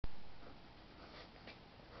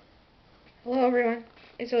Hello everyone,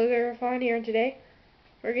 it's ROVAL here, and today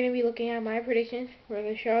we're going to be looking at my predictions for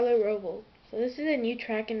the Charlotte ROVAL. So this is a new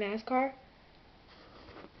track in NASCAR,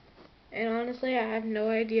 and honestly I have no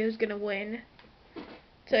idea who's going to win.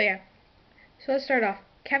 So yeah, so let's start off.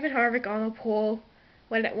 Kevin Harvick on the pole.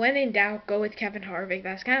 When in doubt, go with Kevin Harvick.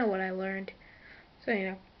 That's kind of what I learned.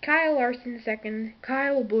 So Kyle Larson second,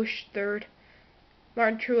 Kyle Busch third,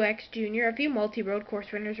 Martin Truex Jr. A few multi-road course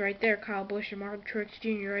winners right there. Kyle Busch and Martin Truex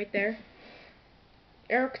Jr. right there.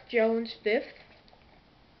 Eric Jones fifth.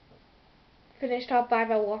 Finished top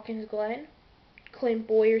 5 at Watkins Glen. Clint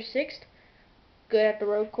Bowyer sixth. Good at the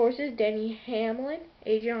road courses. Denny Hamlin,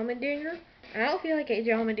 AJ Allmendinger. And I don't feel like AJ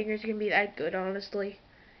Allmendinger is going to be that good, honestly,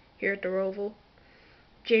 here at the ROVAL.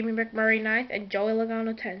 Jamie McMurray ninth and Joey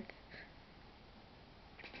Logano 10th.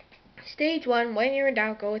 Stage 1, when you're in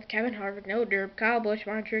doubt, go with Kevin Harvick, no derp, Kyle Busch,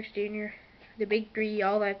 Martin Truex Jr., the big three,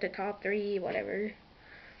 all at the top three, whatever.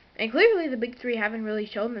 And clearly the big three haven't really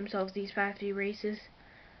shown themselves these past few races.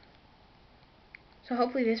 So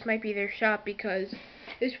hopefully this might be their shot, because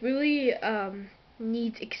this really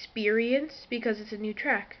needs experience, because it's a new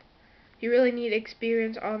track. You really need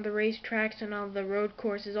experience on the racetracks and on the road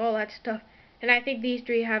courses, all that stuff. And I think these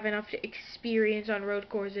three have enough experience on road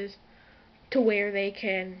courses to where they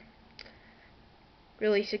can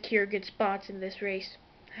really secure good spots in this race.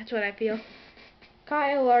 That's what I feel.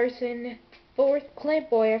 Kyle Larson 4th, Clint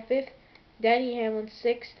Bowyer 5th, Denny Hamlin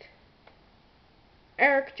 6th,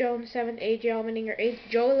 Eric Jones 7th, AJ Allmendinger 8th,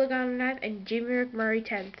 Joey Logano 9th, and Jimmy McMurray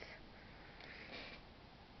 10th.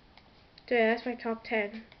 So yeah, that's my top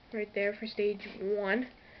 10 right there for stage 1.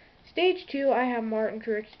 Stage 2, I have Martin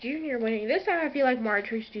Truex Jr. winning. This time I feel like Martin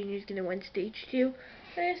Truex Jr. is going to win stage 2,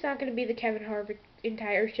 but it's not going to be the Kevin Harvick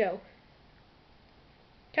entire show.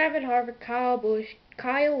 Kevin Harvick, Kyle Busch,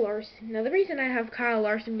 Kyle Larson. Now the reason I have Kyle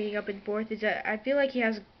Larson being up in 4th is that I feel like he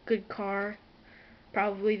has a good car,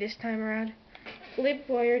 probably this time around. Clint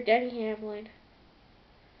Bowyer, Denny Hamlin,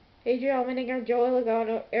 AJ Allmendinger, Joey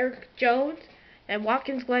Logano, Eric Jones, and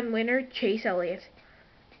Watkins Glen winner Chase Elliott.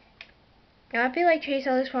 Now I feel like Chase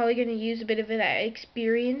Elliott's probably going to use a bit of that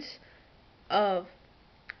experience of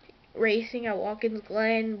racing at Watkins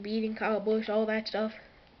Glen, beating Kyle Busch, all that stuff,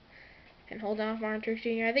 and hold off Martin Truex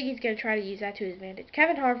Jr. I think he's going to try to use that to his advantage.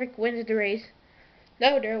 Kevin Harvick wins the race.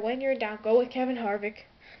 No dirt, when you're down, go with Kevin Harvick.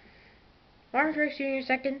 Martin Truex Jr.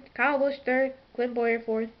 2nd, Kyle Busch 3rd, Clint Bowyer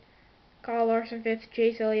 4th, Kyle Larson 5th,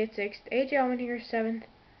 Chase Elliott 6th, AJ Allmendinger 7th,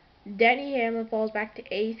 Denny Hamlin falls back to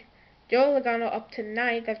 8th, Joey Logano up to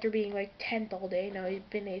 9th after being like 10th all day. No, he's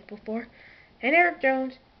been 8th before. And Eric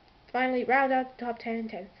Jones finally round out the top 10 and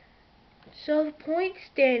 10th. So the point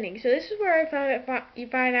standing. So this is where you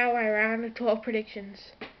find out my round of 12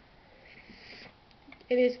 predictions.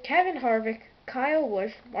 It is Kevin Harvick, Kyle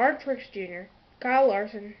Busch, Martin Truex Jr., Kyle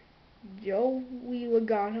Larson, Joey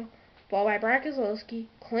Logano, followed by Brad Keselowski,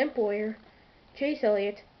 Clint Bowyer, Chase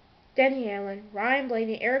Elliott, Denny Hamlin, Ryan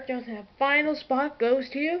Blaney, Eric Jones, and the final spot goes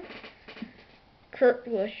to Kurt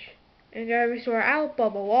Busch. And drivers who are out: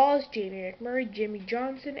 Bubba Wallace, Jamie McMurray, Jimmy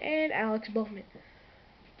Johnson, and Alex Bowman.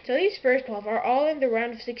 So these first 12 are all in the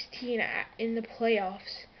round of 16 in the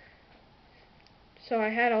playoffs. So I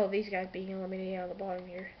had all these guys being eliminated on the bottom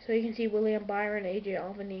here. So you can see William Byron, AJ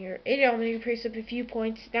Allmendinger. AJ Allmendinger picks up a few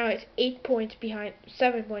points. Now it's 7 points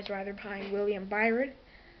behind William Byron,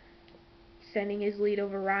 sending his lead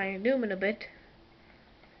over Ryan Newman a bit.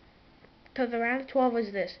 So the round of 12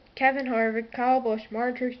 was this: Kevin Harvick, Kyle Busch,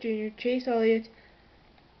 Martin Truex Jr., Chase Elliott,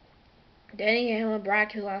 Denny Hamlin, Brad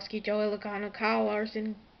Keselowski, Joey Logano, Kyle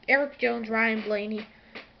Larson, Eric Jones, Ryan Blaney,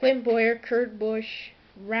 Clint Bowyer, Kurt Busch,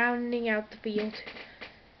 rounding out the field.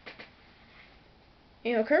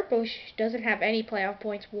 Kurt Busch doesn't have any playoff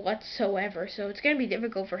points whatsoever, so it's going to be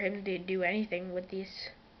difficult for him to do anything with these.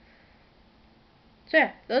 So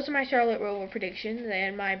yeah, those are my Charlotte ROVAL predictions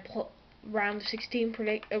and my round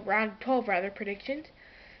 12 predictions.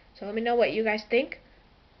 So let me know what you guys think.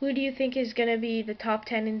 Who do you think is going to be the top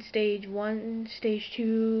 10 in stage 1, stage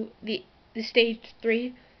 2, the stage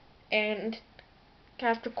 3, and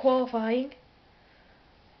after qualifying?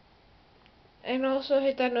 And also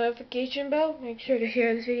hit that notification bell. Make sure to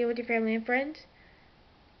share this video with your family and friends.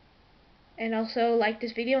 And also like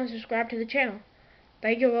this video and subscribe to the channel.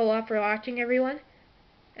 Thank you a lot for watching, everyone.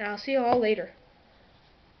 And I'll see you all later.